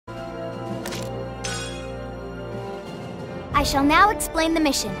I shall now explain the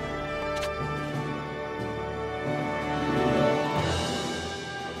mission.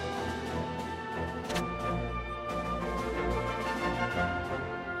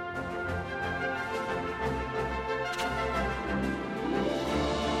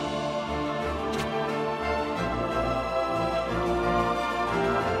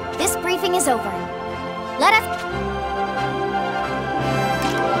 This briefing is over. Let us...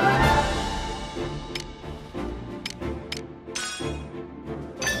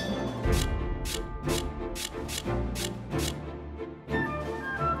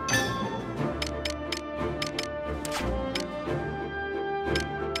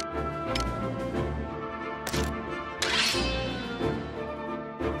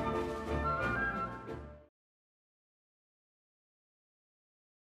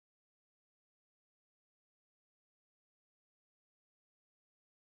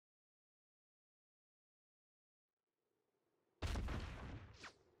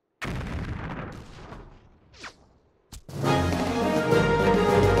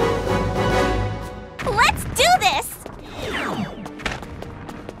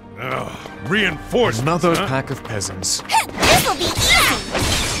 Reinforcements, another pack of peasants. This'll be easy!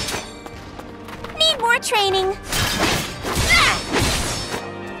 Need more training.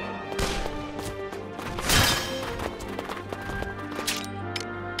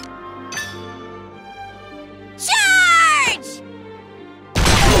 Charge!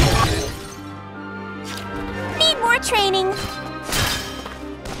 Need more training.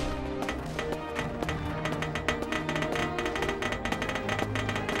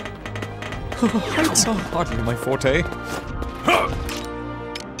 Heights are hardly my forte.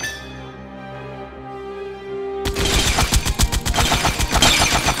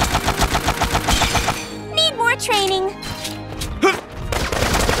 Need more training.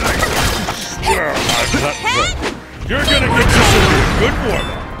 Swear I'm not drunk. You're gonna get yourself a good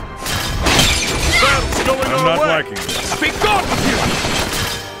warm-up. Battle's going I'm not liking this. Be gone with you!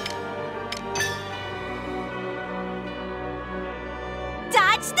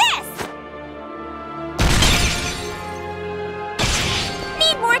 Dodge this!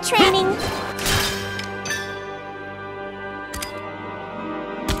 Need more training.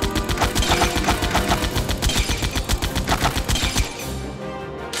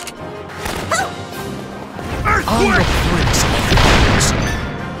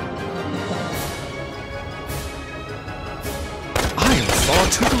 I am far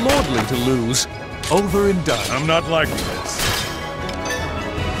too lordly to lose. Over and done. I'm not liking this.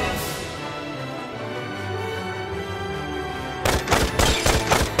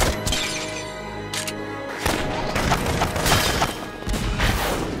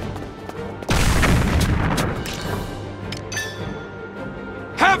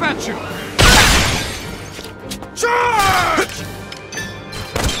 Have at you! Charge!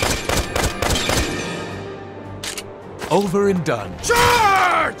 Over and done.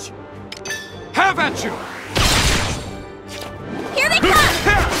 Charge! Have at you! Here they come!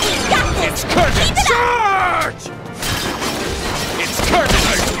 We've got this! It's curtain! Keep it up! Charge! It's curtain!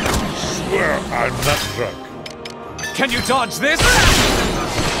 I swear I'm not drunk. Can you dodge this?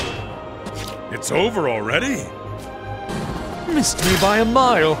 It's over already? Missed me by a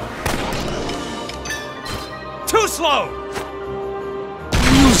mile. Too slow!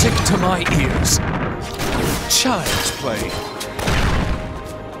 Music to my ears. Child's play.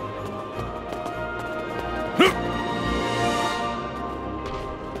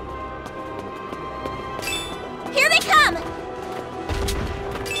 Here they come!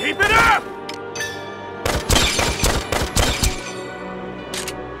 Keep it up!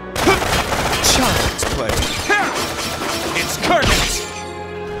 Child's play. It's curtains!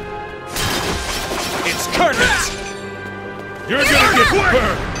 It's curtains! You're gonna get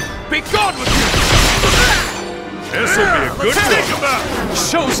burned! Be gone with you! This'll be a good thing.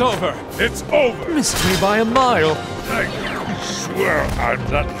 Show's over! It's over! Missed me by a mile. I swear I'm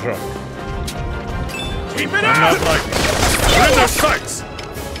not drunk. Keep it I'm not liking it. We're in their sights!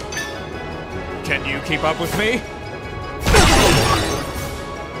 Can you keep up with me?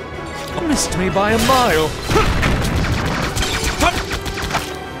 Missed me by a mile.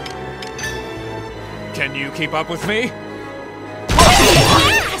 Can you keep up with me?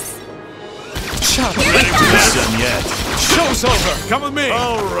 Yes! Shut up! Done yet. Show's over! Come with me!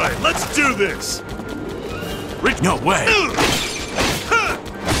 All right, let's do this. No way!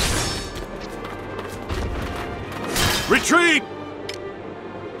 Retreat!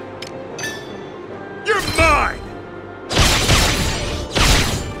 You're mine!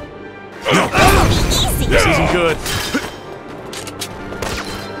 No! Easy! This isn't good.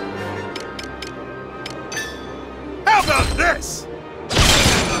 How about this? this!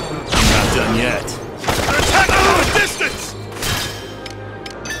 I'm not done yet. They're attacking from a distance!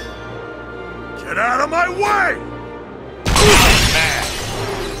 Get out of my way!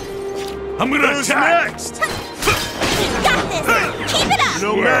 I'm gonna Who's attack! next? We got this! Keep it up!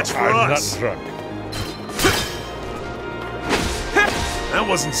 No match for I'm us. not drunk. That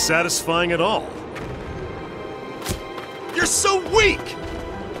wasn't satisfying at all. You're so weak!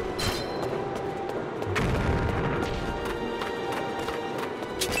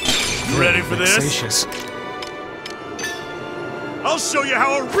 You ready for this? Vexatious. I'll show you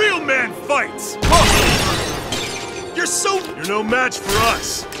how a real man fights! You're no match for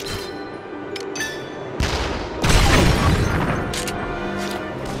us!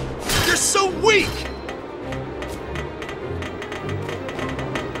 You're so weak!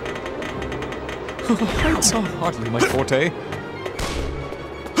 Heights are hardly my forte.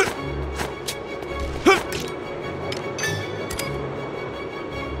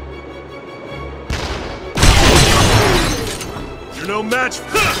 You're no match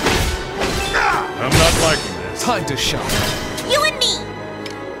for... I'm not liking this. Time to shine. You and me!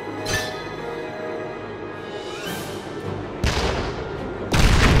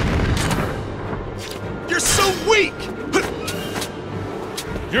 You're so weak!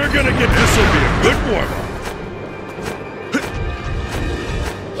 You're gonna get this'll be a good warm-up.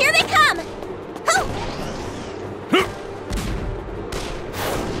 Here they come! Hoo!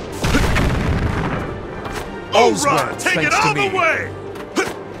 All's Alright, well, take it thanks to all the me. way!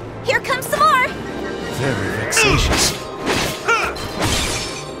 Here comes some more! Very vexatious.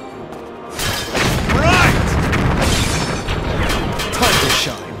 Right! Time to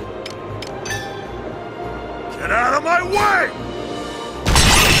shine. Get out of my way!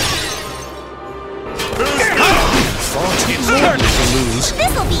 Who's Far too lordly to lose.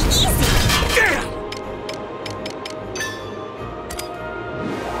 This'll be easy!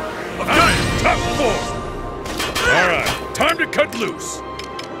 Okay, top four. All right, time to cut loose.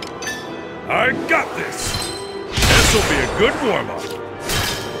 I got this. This'll be a good warm-up.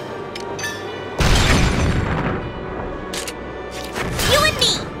 You and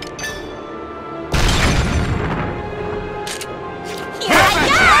me! Here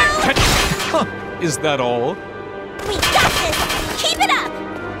I Huh, is that all? go! We got this! Keep it up!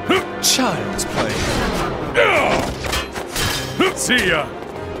 Child's play. See ya.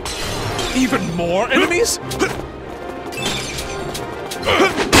 Even more enemies?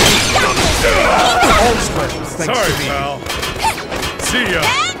 All's well, thanks Sorry, to me. pal. See ya.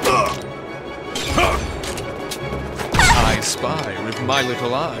 I spy with my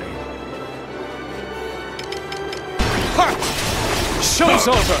little eye. Ha! Show's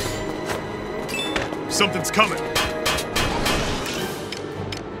over! Something's coming.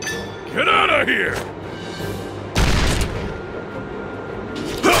 Get out of here.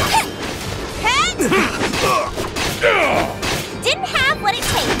 Didn't have what it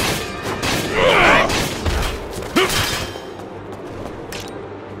takes!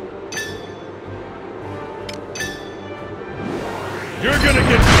 You're gonna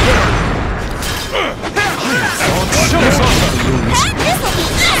get hurt. Show's over, lose. This'll be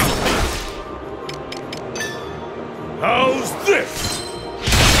easy! How's this?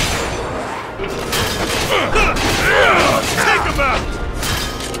 Take him out!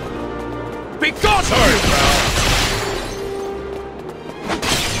 Be gone! Sorry, pal.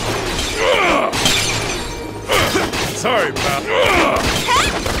 Sorry, pal.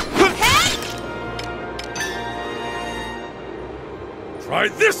 Try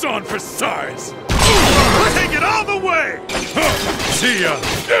this on for size. Take it all the way! See ya.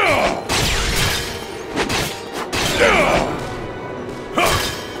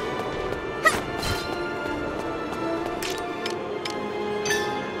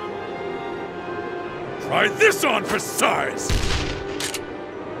 Try this on for size.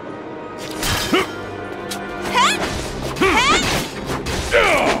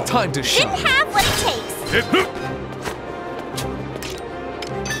 Time to Didn't shine. have what it takes!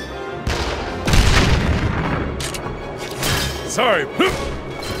 Sorry.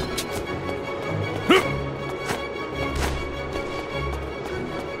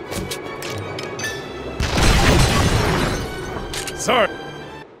 Sorry.